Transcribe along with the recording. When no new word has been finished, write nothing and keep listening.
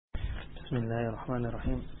بسم الله الرحمن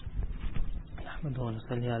الرحيم نحمده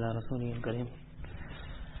ونصلي على رسوله الكريم.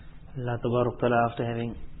 Allah Tabarak Ta'ala, after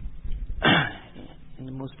having in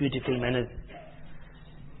the most beautiful manners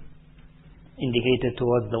indicated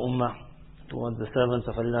towards the ummah, towards the servants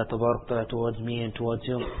of Allah Tabarak Ta'ala, towards me and towards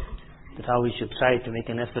you, that how we should try to make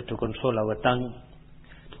an effort to control our tongue,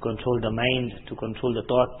 to control the mind, to control the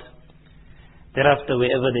thought. Thereafter,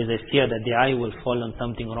 wherever there is a fear that the eye will fall on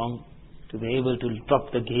something wrong, to be able to drop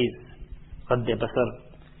the gaze, qad basar.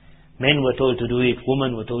 Men were told to do it,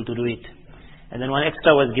 women were told to do it. And then one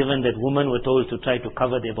extra was given that women were told to try to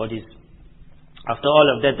cover their bodies. After all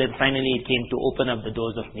of that, then finally it came to open up the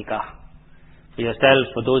doors of nikah. For yourself,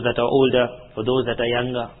 for those that are older, for those that are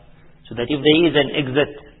younger. So that if there is an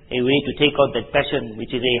exit, a way to take out that passion,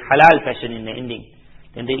 which is a halal passion in the ending,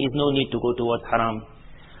 then there is no need to go towards haram.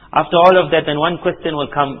 After all of that, then one question will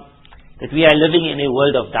come, that we are living in a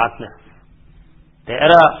world of darkness. The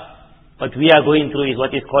era what we are going through is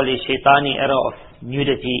what is called a shaitani era of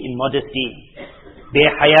nudity, immodesty.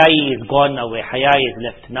 Where hayai is gone now, where haya is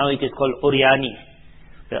left. Now it is called uryani.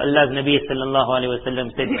 Where Allah's Nabi sallallahu alayhi wa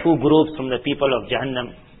sallam said, two groups from the people of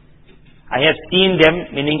Jahannam. I have seen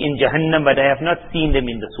them, meaning in Jahannam, but I have not seen them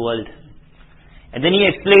in this world. And then he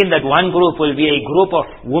explained that one group will be a group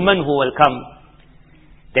of women who will come,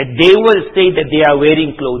 that they will say that they are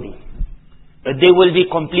wearing clothing, but they will be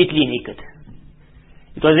completely naked.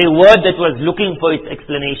 It was a word that was looking for its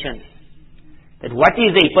explanation. That what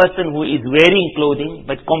is a person who is wearing clothing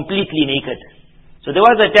but completely naked? So there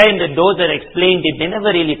was a time that those that explained it, they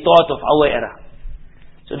never really thought of our era.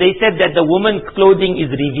 So they said that the woman's clothing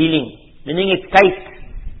is revealing, meaning it's tight.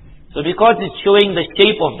 So because it's showing the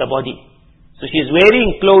shape of the body. So she's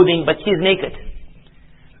wearing clothing but she's naked.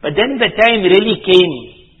 But then the time really came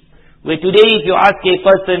where today if you ask a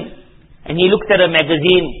person and he looks at a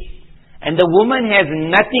magazine, and the woman has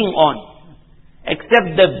nothing on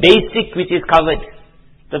except the basic which is covered,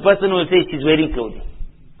 the person will say she's wearing clothing.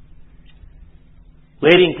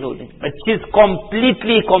 Wearing clothing. But she's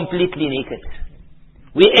completely naked.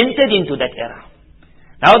 We entered into that era.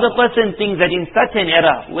 Now the person thinks that in such an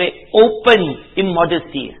era where open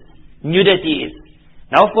immodesty is, nudity is,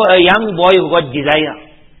 now for a young boy who got desire,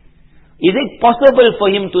 is it possible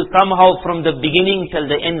for him to somehow from the beginning till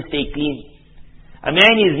the end stay clean? A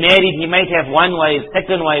man is married, he might have one wife,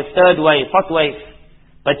 second wife, third wife, fourth wife.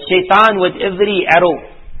 But shaitan with every arrow,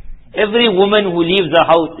 every woman who leaves the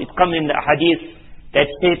house, it comes in the hadith, that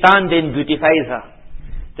shaitan then beautifies her.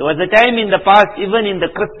 There was a time in the past, even in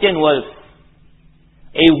the Christian world,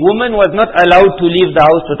 a woman was not allowed to leave the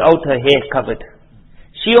house without her hair covered.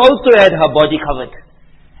 She also had her body covered.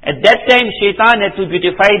 At that time, shaitan had to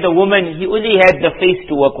beautify the woman, he only had the face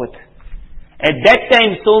to work with. At that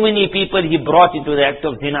time, so many people he brought into the act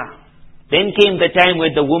of zina. Then came the time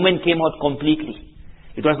where the woman came out completely.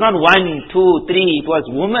 It was not 1, 2, 3, it was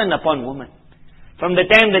woman upon woman. From the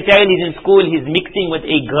time the child is in school, he's mixing with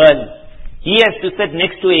a girl. He has to sit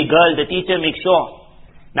next to a girl, the teacher makes sure.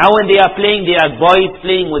 Now when they are playing, they are boys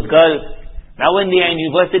playing with girls. Now when they are in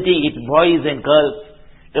university, it's boys and girls.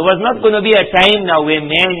 There was not going to be a time now where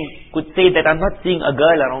man could say that I'm not seeing a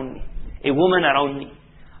girl around me, a woman around me.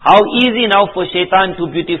 How easy now for shaitan to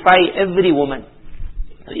beautify every woman.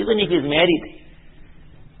 So even if he's married,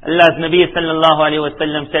 Allah's Nabi sallallahu alayhi wa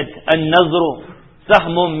sallam said, An-nazru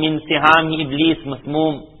sahmum min sihami iblis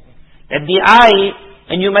masmum. That the eye,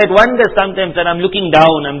 and you might wonder sometimes that I'm looking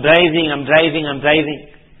down, I'm driving.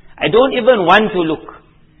 I don't even want to look.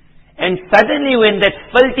 And suddenly when that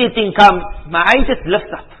filthy thing comes, my eye just lifts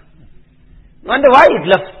up. I wonder why it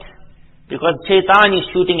lifts. Because shaitan is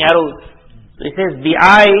shooting arrows. So it says the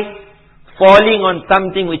eye falling on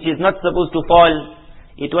something which is not supposed to fall,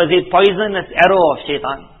 it was a poisonous arrow of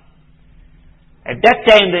shaitan. At that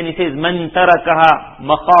time then it says, Man tarakaha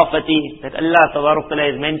makhafati, that Allah Tabarak Ta'ala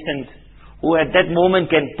has mentioned, who at that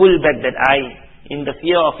moment can pull back that eye in the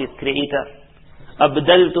fear of his creator.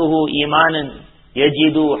 Abdaltuhu imanan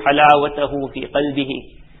yajidu halawatahu fi qalbihi.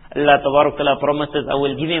 Allah Tabarak Ta'ala promises, I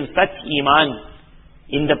will give him such iman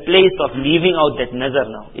in the place of leaving out that nazar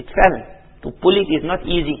now. It fell. To pull it is not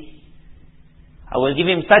easy. I will give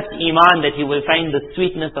him such iman that he will find the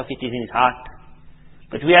sweetness of it in his heart.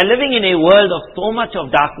 But we are living in a world of so much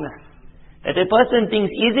of darkness that a person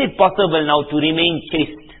thinks, is it possible now to remain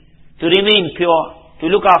chaste, to remain pure, to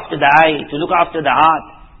look after the eye, to look after the heart,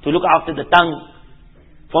 to look after the tongue,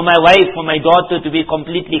 for my wife, for my daughter to be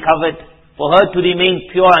completely covered, for her to remain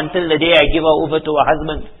pure until the day I give her over to her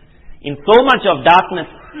husband. In so much of darkness,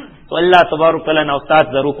 so Allah Tabarak Ta'ala now starts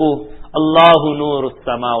the ruku. Allahu nuru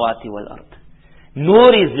samawati wal ard.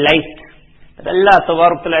 Nur is light. But Allah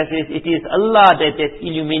Ta'ala says, it is Allah that has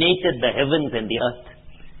illuminated the heavens and the earth.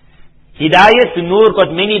 Hidayat, Nur,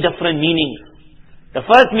 got many different meanings. The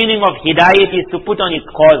first meaning of Hidayat is to put on its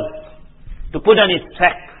cause, to put on its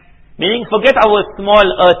track. Meaning, forget our small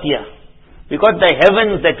earth here. We got the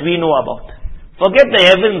heavens that we know about. Forget the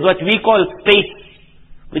heavens, what we call space,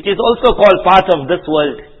 which is also called part of this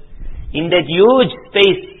world. In that huge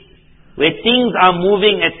space, where things are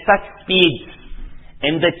moving at such speeds,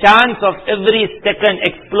 and the chance of every second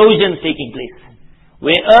explosions taking place,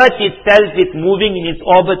 where earth itself is moving in its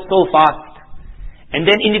orbit so fast, and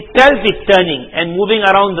then in itself it's turning and moving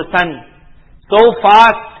around the sun so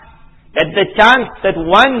fast that the chance that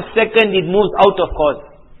 1 second it moves out of course.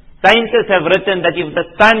 Scientists have written that if the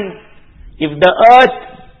sun, if the earth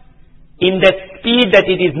in that speed that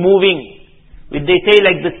it is moving, which they say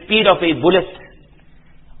like the speed of a bullet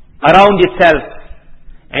around itself,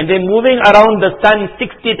 and then moving around the sun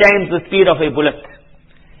 60 times the speed of a bullet.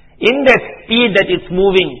 In that speed that it's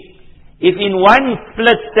moving, if in 1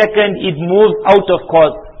 split second it moves out of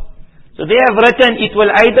course, so they have written it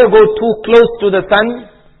will either go too close to the sun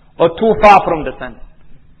or too far from the sun.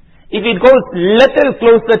 If it goes little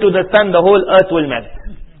closer to the sun, the whole earth will melt.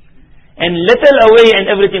 And little away and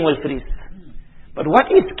everything will freeze. But what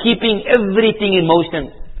is keeping everything in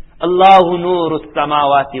motion? Allahu nuru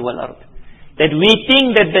samawati wal ard. That we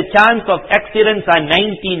think that the chance of accidents are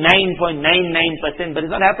 99.99%, but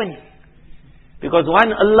it's not happening. Because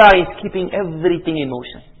one, Allah is keeping everything in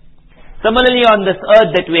motion. Similarly on this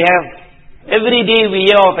earth that we have, every day we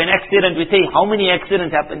hear of an accident, we say, how many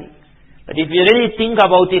accidents happening? But if you really think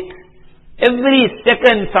about it, every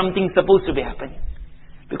second something's supposed to be happening.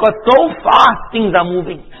 Because so fast things are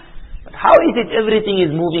moving. But how is it everything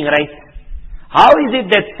is moving right? How is it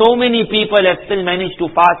that so many people have still managed to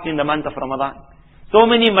fast in the month of Ramadan? So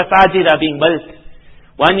many masajid are being built.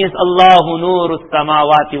 One is Allahu nuru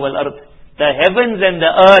samawati wal ard. The heavens and the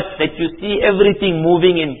earth that you see everything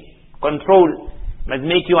moving in control must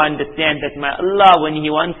make you understand that my Allah, when He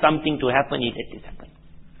wants something to happen, He lets it happen.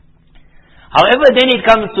 However, then it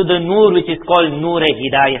comes to the Nur, which is called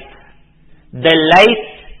Nur-e-Hidayat. The light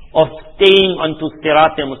of staying onto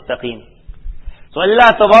Sirat Mustaqim. So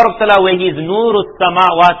Allah Ta'ala, where He is Nurus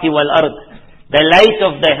Samawati wal Ard, the light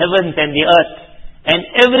of the heavens and the earth, and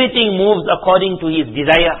everything moves according to His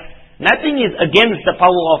desire. Nothing is against the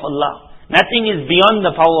power of Allah. Nothing is beyond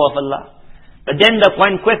the power of Allah. But then the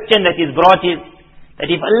one question that is brought is,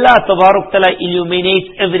 that if Allah Ta'ala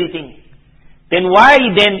illuminates everything, then why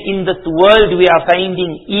then in this world we are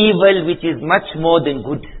finding evil which is much more than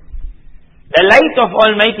good? The light of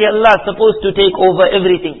Almighty Allah is supposed to take over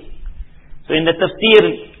everything. So in the tafsir,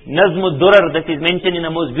 Nazm al-Durar, that is mentioned in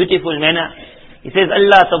a most beautiful manner, he says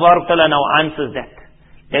Allah Ta'ala now answers that.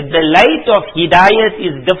 That the light of Hidayat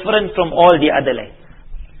is different from all the other lights.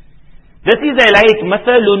 This is a light,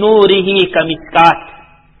 مَثَلُ نُورِهِ كَمِسْكَاتٍ.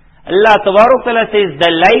 Allah Ta'ala says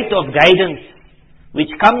the light of guidance,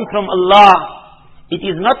 which comes from Allah, it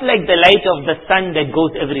is not like the light of the sun that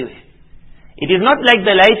goes everywhere. It is not like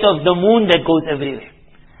the light of the moon that goes everywhere.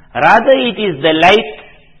 Rather it is the light.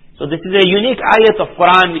 So this is a unique ayat of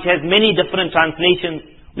Quran which has many different translations.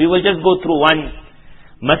 We will just go through one.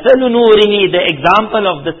 Masalu nurihi, the example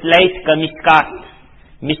of this light, ka mishkat.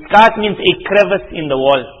 Mishkat means a crevice in the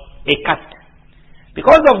wall, a cut.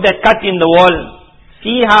 Because of that cut in the wall,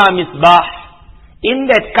 fiha misbah, in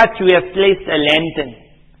that cut we have placed a lantern,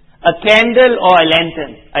 a candle or a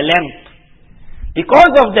lantern, a lamp.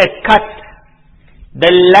 Because of that cut, the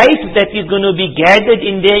light that is going to be gathered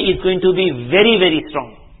in there is going to be very, very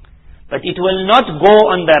strong. But it will not go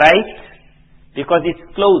on the right because it's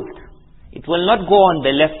closed. It will not go on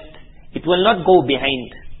the left. It will not go behind.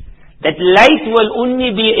 That light will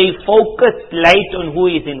only be a focused light on who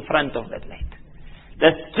is in front of that light.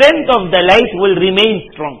 The strength of the light will remain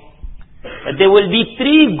strong. But there will be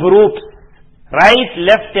 3 groups, right,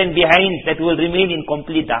 left and behind, that will remain in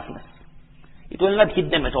complete darkness. It will not hit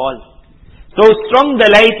them at all. So strong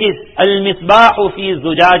the light is, al-misbahu fi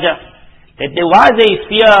zujaja, that there was a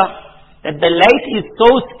fear that the light is so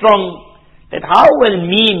strong that how will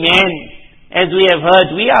me, man, as we have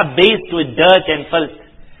heard, we are based with dirt and filth.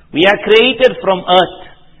 We are created from earth.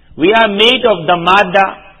 We are made of the madda,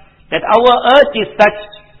 that our earth is such.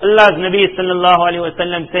 Allah's Nabi sallallahu alaihi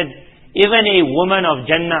wasallam said, even a woman of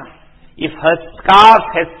Jannah, if her scarf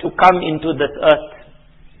has to come into this earth,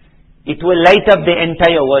 it will light up the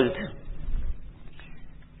entire world.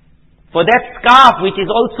 For that scarf, which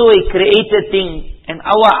is also a created thing, and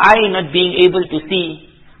our eye not being able to see,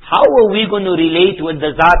 how are we going to relate with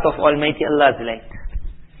the Zat of Almighty Allah's light?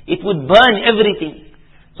 It would burn everything.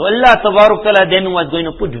 So So Allah Tabaraka then was going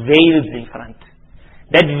to put veils in front.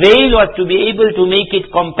 That veil was to be able to make it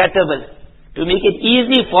compatible, to make it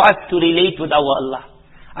easy for us to relate with our Allah.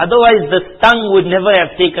 Otherwise the tongue would never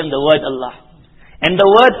have taken the word Allah. And the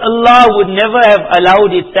word Allah would never have allowed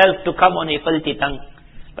itself to come on a filthy tongue.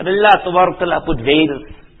 But Allah Tabaraka put veils.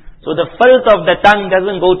 So the filth of the tongue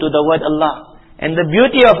doesn't go to the word Allah. And the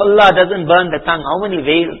beauty of Allah doesn't burn the tongue. How many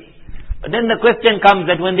veils? But then the question comes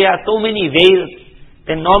that when there are so many veils,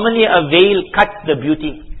 then normally a veil cuts the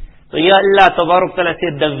beauty. So here Allah Tabaraka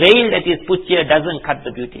said, the veil that is put here doesn't cut the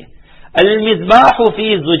beauty. Al-Mizbahu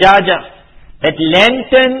fi Zujaja. That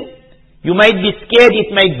lantern, you might be scared it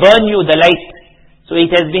might burn you, the light. So it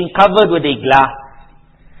has been covered with a glass.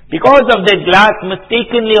 Because of that glass,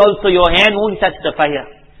 mistakenly also your hand won't touch the fire.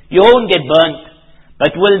 You won't get burnt.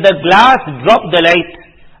 But will the glass drop the light?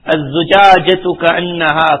 الزجاجة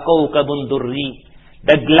كأنها كوكب دري.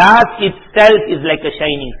 The glass itself is like a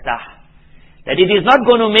shining star. That it is not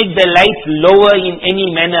going to make the light lower in any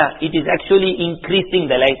manner. It is actually increasing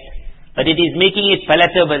the light. But it is making it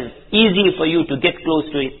palatable, easy for you to get close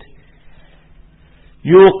to it.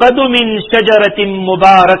 يوقد من شجرة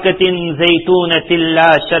مباركة زيتونة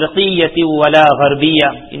لا شرقية ولا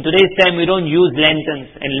غربية. In today's time we don't use lanterns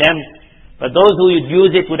and lamps. But those who would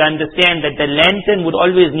use it would understand that the lantern would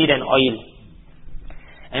always need an oil.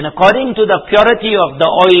 And according to the purity of the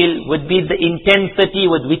oil would be the intensity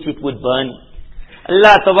with which it would burn.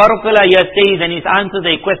 Allah Tabaraka here says, and He answers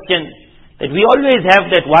a question, that we always have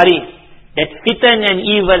that worry, that fitan and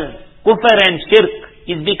evil, kufr and shirk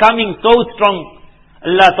is becoming so strong.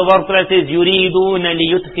 Allah Tabaraka says, يُرِيدُونَ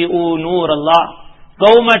لِيُطْفِئُوا نُورَ اللَّهِ.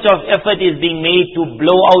 So much of effort is being made to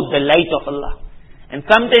blow out the light of Allah. And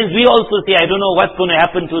sometimes we also say, I don't know what's going to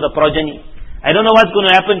happen to the progeny. I don't know what's going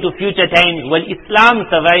to happen to future times. Well, Islam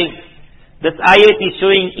survives. This ayat is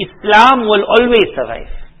showing Islam will always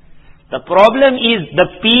survive. The problem is the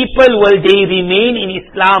people, will they remain in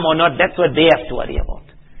Islam or not? That's what they have to worry about.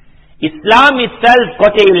 Islam itself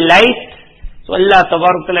got a light. So Allah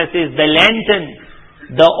Tabaraka says, the lantern,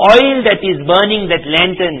 the oil that is burning that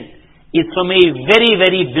lantern is from a very,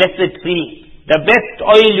 very blessed tree. The best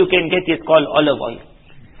oil you can get is called olive oil.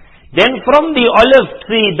 Then from the olive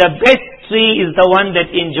tree, the best tree is the one that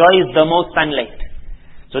enjoys the most sunlight.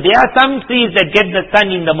 So there are some trees that get the sun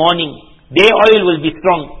in the morning. Their oil will be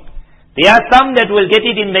strong. There are some that will get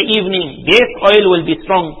it in the evening. Their oil will be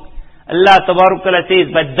strong. Allah Tabaraka says,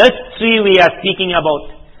 but this tree we are speaking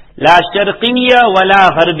about, La Sharqiyya wa la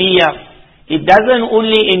Gharbiya. It doesn't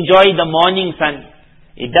only enjoy the morning sun.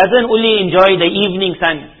 It doesn't only enjoy the evening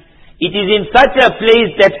sun. It is in such a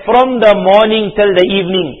place that from the morning till the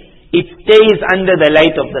evening, it stays under the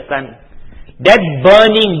light of the sun. That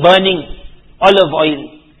burning olive oil.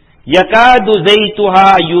 يَكَادُ زَيْتُهَا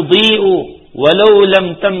يُضِيءُ وَلَوْ لَمْ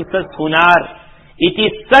تَمْسَسْهُ نَارٌ. It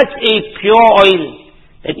is such a pure oil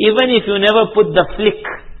that even if you never put the flick,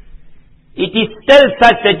 it is still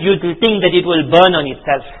such that you will think that it will burn on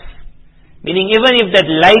itself. Meaning even if that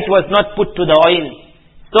light was not put to the oil,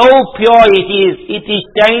 so pure it is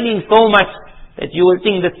shining so much that you will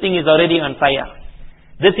think this thing is already on fire.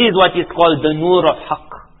 This is what is called the Nur of Haqq,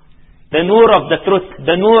 the Nur of the truth,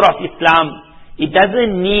 the Nur of Islam. It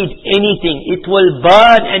doesn't need anything. It will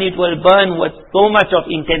burn, and it will burn with so much of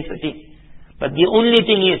intensity. But the only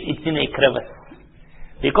thing is, it's in a crevice.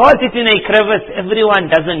 Because it's in a crevice, everyone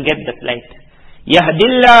doesn't get this light. يَهْدِ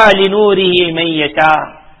اللَّهُ لِنُورِهِ مَن يَشَاءُ.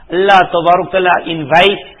 Allah Tabaraka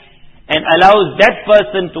invites and allows that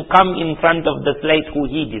person to come in front of this light who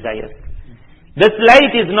he desires. This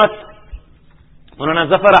light is not,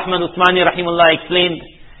 Mawlana Zafar Ahmad Usmani Rahimullah explained,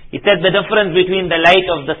 he said the difference between the light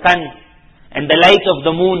of the sun and the light of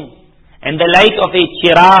the moon and the light of a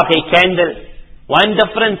chiragh, a candle. One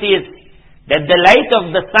difference is that the light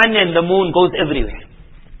of the sun and the moon goes everywhere.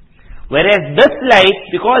 Whereas this light,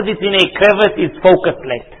 because it's in a crevice, is focused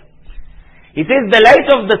light. He says the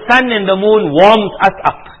light of the sun and the moon warms us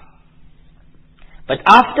up. But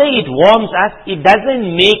after it warms us, it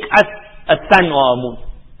doesn't make us a sun or a moon.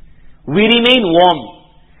 We remain warm.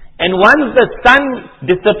 And once the sun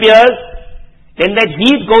disappears, then that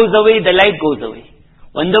heat goes away, the light goes away.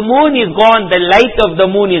 When the moon is gone, the light of the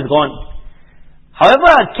moon is gone.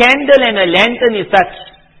 However, a candle and a lantern is such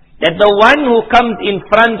that the one who comes in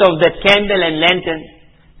front of that candle and lantern,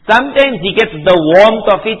 sometimes he gets the warmth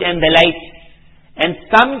of it and the light. And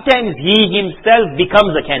sometimes he himself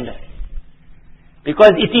becomes a candle.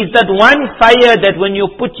 Because it is that one fire that when you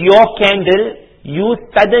put your candle, you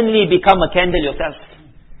suddenly become a candle yourself.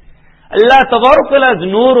 Allah Tabarakallah's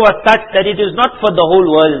nur was such that it is not for the whole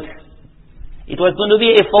world. It was going to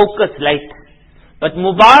be a focused light. But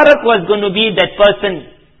Mubarak was going to be that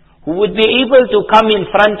person who would be able to come in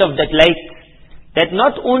front of that light, that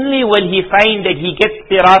not only will he find that he gets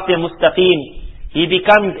Sirat-e-Mustaqim, he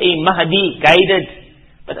becomes a Mahdi, guided,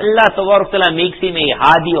 but Allah Ta'ala makes him a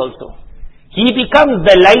Hadi also. He becomes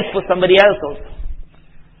the light for somebody else also.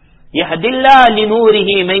 Yahdillah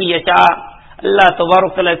linurihi man yasha. Allah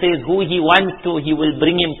Ta'ala says, who he wants to, he will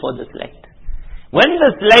bring him for this light. When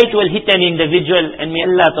this light will hit an individual, and may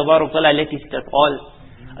Allah Ta'ala let it hit us all.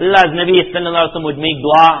 Allah's Nabi Sallallahu Alaihi Wasallam would make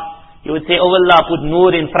dua. He would say, oh Allah, put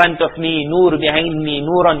Nur in front of me, Nur behind me,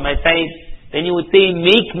 Nur on my side. Then he would say,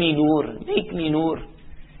 make me Nur, make me Nur.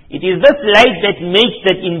 It is this light that makes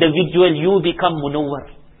that individual, you become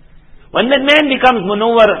Munawwar. When that man becomes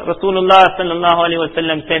Munawwar, Rasulullah Sallallahu Alaihi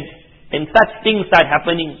Wasallam said, then such things start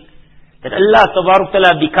happening, that Allah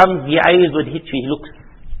Ta'ala becomes the eyes with which he looks.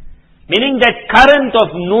 Meaning that current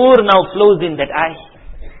of Nur now flows in that eye.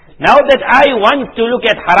 Now that eye wants to look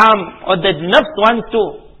at haram, or that nafs wants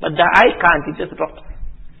to, but the eye can't, it just drops.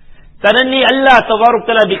 Suddenly Allah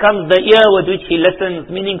Ta'ala becomes the ear with which he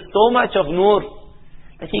listens, meaning so much of Nur,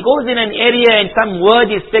 that he goes in an area and some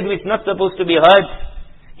word is said which is not supposed to be heard.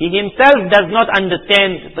 He himself does not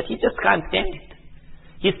understand, but he just can't stand it.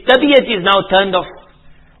 His tabiyat is now turned off.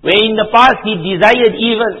 Where in the past he desired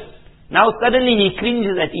evil, now suddenly he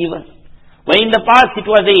cringes at evil. Where in the past it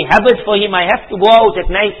was a habit for him, I have to go out at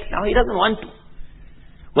night, now he doesn't want to.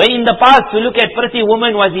 Where in the past to look at pretty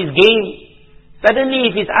woman was his game, suddenly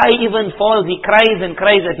if his eye even falls, he cries and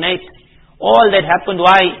cries at night. All that happened,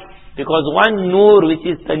 why? Because one Nur, which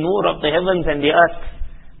is the Nur of the heavens and the earth,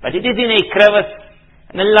 but it is in a crevice,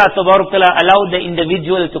 and Allah Ta'ala allowed the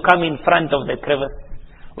individual to come in front of the crevice.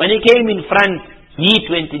 When he came in front, heat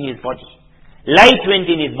went in his body, light went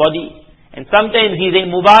in his body, and sometimes he is a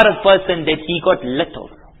Mubarak person that he got lit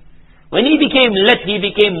also. When he became lit, he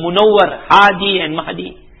became Munawwar, Hadi and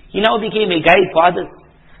Mahdi. He now became a guide for others.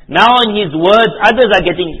 Now on his words, others are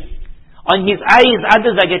getting. On his eyes,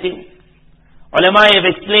 others are getting. Ulama have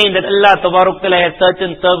explained that Allah Ta'ala has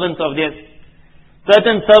certain servants of theirs.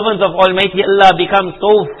 Certain servants of Almighty Allah become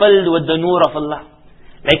so filled with the Nur of Allah.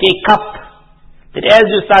 Like a cup, that as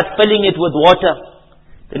you start filling it with water,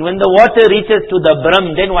 then when the water reaches to the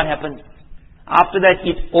brim, then what happens? After that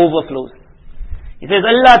it overflows. He says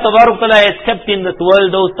Allah Ta'ala has kept in this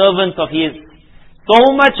world those servants of His.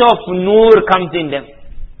 So much of Nur comes in them,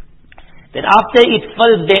 that after it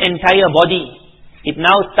fills their entire body, it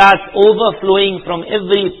now starts overflowing from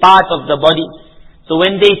every part of the body. So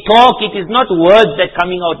when they talk, it is not words that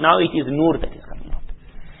coming out now, it is Nur that is coming out.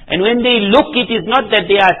 And when they look, it is not that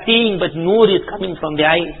they are seeing, but Nur is coming from the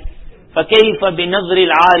eyes. فَكَيْفَ بِنَظْرِ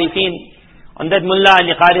الْعَارِفِينَ. On that Mullah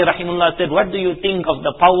Ali Qari Rahimullah said, what do you think of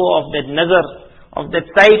the power of that nazar, of that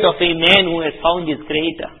sight of a man who has found his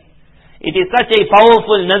Creator? It is such a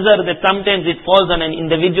powerful nazar that sometimes it falls on an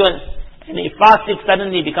individual, and a fasik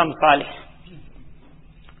suddenly becomes salih.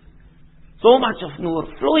 So much of Nur,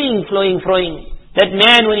 flowing, flowing, flowing. That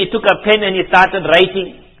man, when he took a pen and he started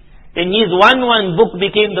writing, then his one book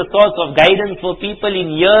became the source of guidance for people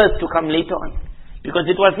in years to come later on. Because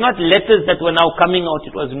it was not letters that were now coming out,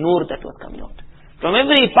 it was Nur that was coming out. From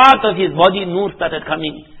every part of his body, Nur started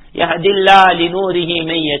coming. Yahdillah linurihi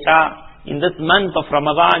man yasha. In this month of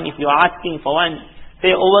Ramadan, if you are asking for one,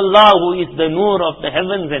 say, oh Allah, who is the Nur of the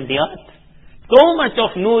heavens and the earth. So much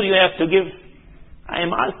of Nur you have to give. I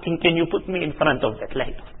am asking, can you put me in front of that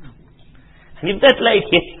light? And if that light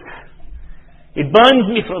hits, it burns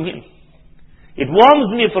me from him, it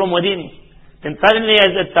warms me from within, then suddenly,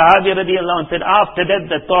 as the Sahabi radiallahu anh said, after that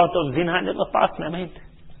the thought of zina never passed my mind.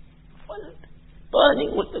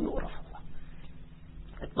 Burning with the Nur of Allah.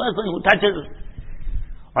 That person who touches.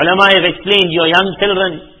 Ulama have explained, your young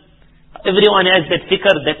children, everyone has that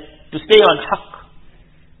fikr that to stay on haqq.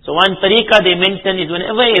 So one tariqah they mention is,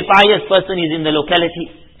 whenever a pious person is in the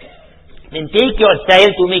locality, then take your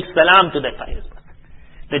child to make salam to that pious person.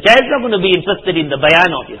 The child is not going to be interested in the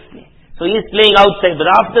bayan, obviously. So he is playing outside, but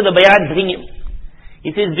after the bayan, bring him.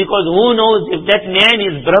 He says, because who knows if that man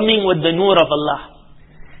is brimming with the Nur of Allah,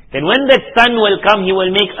 then when that son will come, he will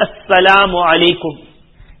make Assalamu alaikum.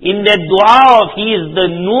 In that dua of his, the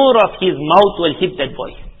Nur of his mouth will hit that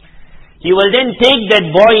boy. He will then take that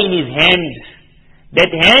boy in his hand. That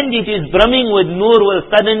hand, it is brimming with Nur, will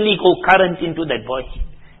suddenly go current into that boy.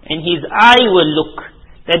 And his eye will look.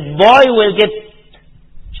 That boy will get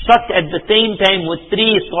shot at the same time with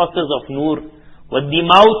three sources of Nur. With the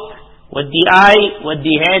mouth, with the eye, with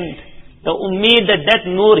the hand. The ummeed that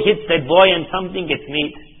Nur hits that boy and something gets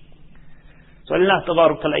made. So Allah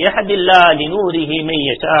Ta'ala, Yahdillah linurihi man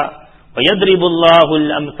yasha, wa yadribullahu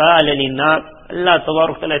al-amthal lin-nas. Allah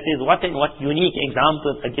Ta'ala says, what unique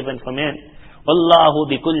examples are given for man. Wallahu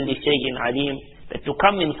bikulli shay'in alim. That to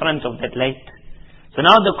come in front of that light. So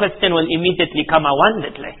now the question will immediately come, I want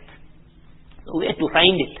that light. So where to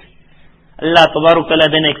find it? Allah Tabaraka Ta'ala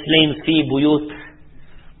then explains, fi buyut.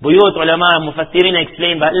 Buyut, ulama, mufassirin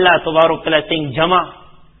explain, but Allah Tabaraka Ta'ala saying jama,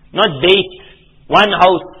 not bayt, one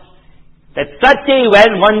house. That such a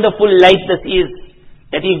wonderful light this is,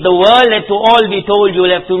 that if the world had to all be told, you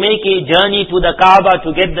will have to make a journey to the Kaaba to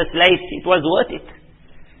get this light, it was worth it.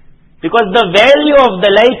 Because the value of the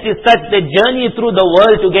light is such that journey through the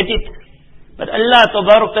world to get it. But Allah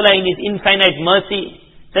Tabaraka Ta'ala in His infinite mercy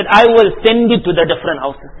said, I will send it to the different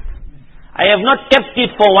houses. I have not kept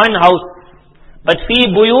it for one house, but fi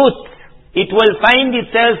buyut, it will find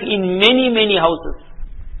itself in many, many houses.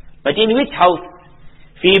 But in which house?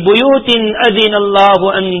 Fi buyutin adhina Allahu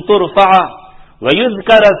an turfa'a wa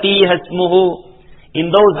yuzkara fiha ismuhu. In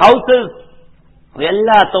those houses where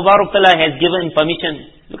Allah Tabaraka Ta'ala has given permission.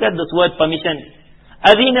 Look at this word permission.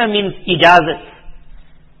 Adhina means ijazat.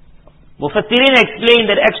 Mufassirin explained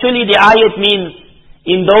that actually the ayat means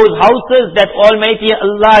in those houses that Almighty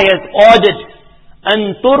Allah has ordered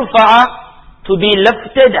an turfa'a, to be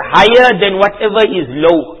lifted higher than whatever is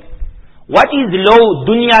low. What is low?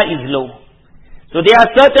 Dunya is low. So there are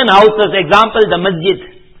certain houses, example the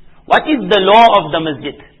masjid. What is the law of the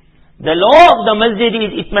masjid? The law of the masjid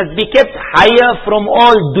is it must be kept higher from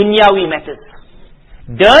all dunyawi matters.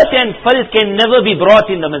 Dirt and filth can never be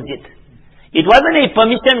brought in the masjid. It wasn't a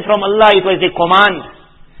permission from Allah, it was a command.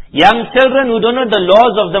 Young children who don't know the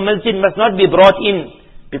laws of the masjid must not be brought in,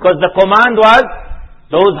 because the command was,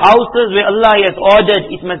 those houses where Allah has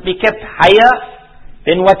ordered, it must be kept higher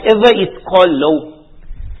than whatever is called low.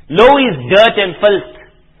 Low is dirt and filth.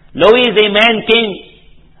 Low is a man came,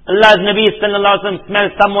 Allah's Nabi sallallahu alaihi wasallam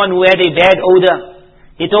smelled someone who had a bad odor.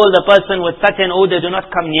 He told the person with such an odor, do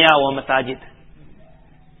not come near our masajid.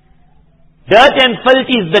 Dirt and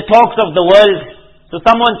filth is the talks of the world. So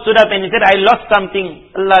someone stood up and he said, I lost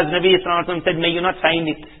something. Allah's Nabi sallallahu alaihi wasallam said, may you not find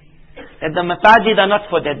it. That the masajid are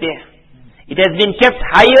not for that there. It has been kept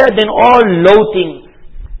higher than all low things.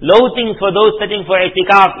 Low things for those sitting for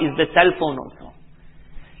i'tikaf is the cell phone also.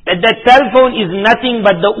 That cell phone is nothing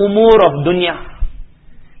but the umur of dunya.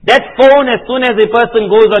 That phone, as soon as a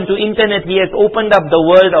person goes onto internet, he has opened up the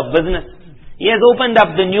world of business. He has opened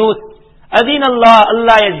up the news. Adhin Allah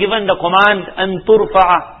has given the command, an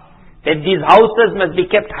turfa'a, that these houses must be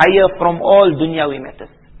kept higher from all dunyawi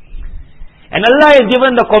matters. And Allah has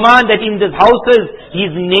given the command that in these houses,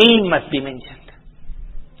 His name must be mentioned.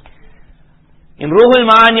 In Ruhul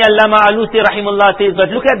Ma'ani, Allama Alusi Rahimullah says,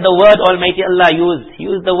 but look at the word Almighty Allah used. He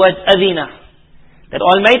used the word adhina. That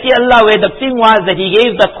Almighty Allah, where the thing was that He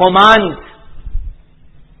gave the command,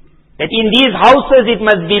 that in these houses it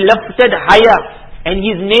must be lifted higher, and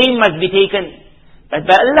His name must be taken. But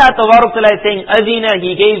by Allah Tabaraka Ta'ala is saying, adhina,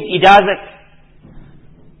 He gave ijazat.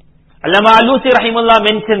 Allama Alusi Rahimullah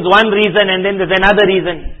mentions one reason and then there's another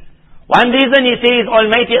reason. One reason he says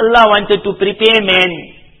Almighty Allah wanted to prepare man,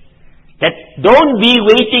 that don't be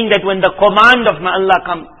waiting that when the command of my Allah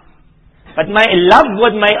comes. But my love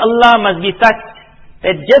with my Allah must be such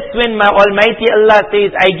that just when my Almighty Allah says,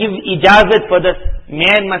 I give ijazat for this,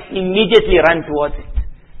 man must immediately run towards it.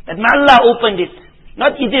 That my Allah opened it.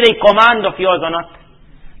 Not is it a command of yours or not.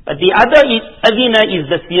 But the other adhina is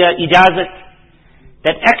the fear, ijazat.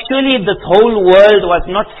 That actually this whole world was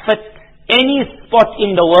not fit, any spot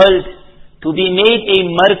in the world, to be made a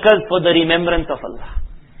markaz for the remembrance of Allah.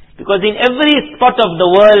 Because in every spot of the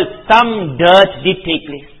world, some dirt did take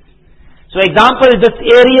place. So example, this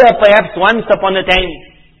area perhaps once upon a time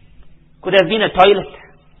could have been a toilet.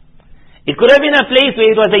 It could have been a place where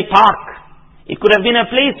it was a park. It could have been a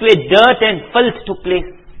place where dirt and filth took place.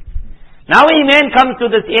 Now a man comes to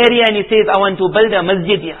this area and he says, I want to build a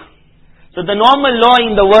masjid here. So the normal law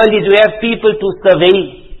in the world is you have people to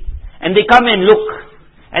survey. And they come and look.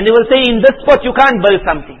 And they will say, in this spot you can't build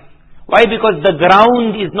something. Why? Because the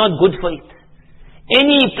ground is not good for it.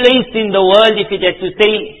 Any place in the world, if it had to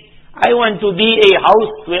say, I want to be a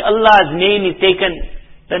house where Allah's name is taken,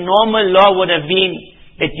 the normal law would have been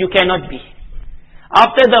that you cannot be.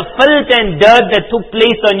 After the filth and dirt that took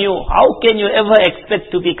place on you, how can you ever expect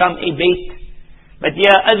to become a bait? But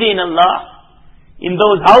ya adhin Allah, in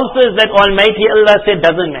those houses that Almighty Allah said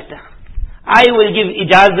doesn't matter. I will give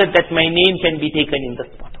ijazat that my name can be taken in the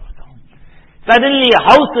spot also. Suddenly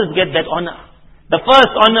houses get that honor. The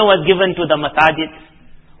first honor was given to the masajid.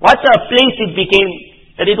 What a place it became.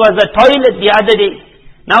 That it was a toilet the other day.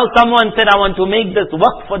 Now someone said, I want to make this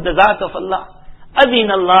work for the zat of Allah.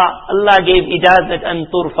 Adhin Allah, Allah gave ijazat an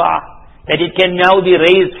turfa, that it can now be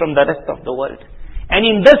raised from the rest of the world. And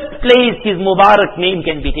in this place His Mubarak name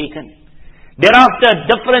can be taken. Thereafter,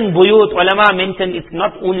 different buyut, ulama mentioned it's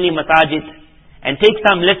not only masajid. And take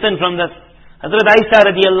some lesson from this. Hazrat Aisha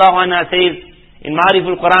radiallahu anha says, in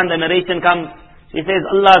Ma'ariful Quran, the narration comes, she says,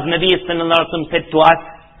 Allah's Nabi sallallahu alaihi wasallam said to us,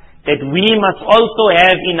 that we must also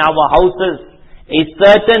have in our houses a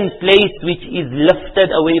certain place which is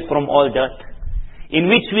lifted away from all dirt, in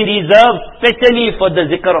which we reserve specially for the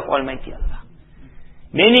zikr of Almighty Allah.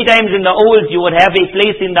 Many times in the old you would have a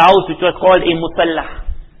place in the house which was called a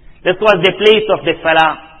musalla. This was the place of the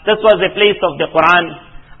salah. This was the place of the Quran.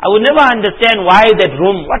 I would never understand why that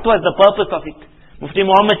room, what was the purpose of it. Mufti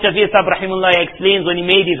Muhammad Shafi Sahib Rahimullah explains when he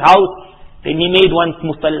made his house, then he made one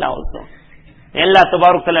musalla also. May Allah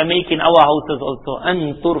Tabarak Ta'ala make in our houses also,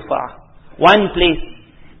 an turfa, one place.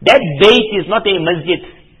 That bait is not a masjid.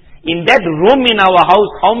 In that room in our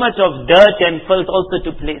house, how much of dirt and filth also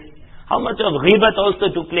took place. How much of ghibat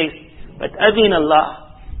also took place. But as in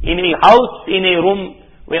Allah, in a house, in a room,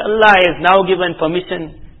 where Allah has now given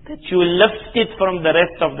permission that you lift it from the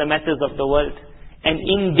rest of the matters of the world. And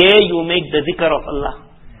in there you make the zikr of Allah.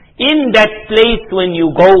 In that place when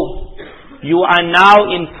you go, you are now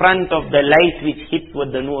in front of the light which hits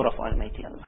with the nur of Almighty Allah.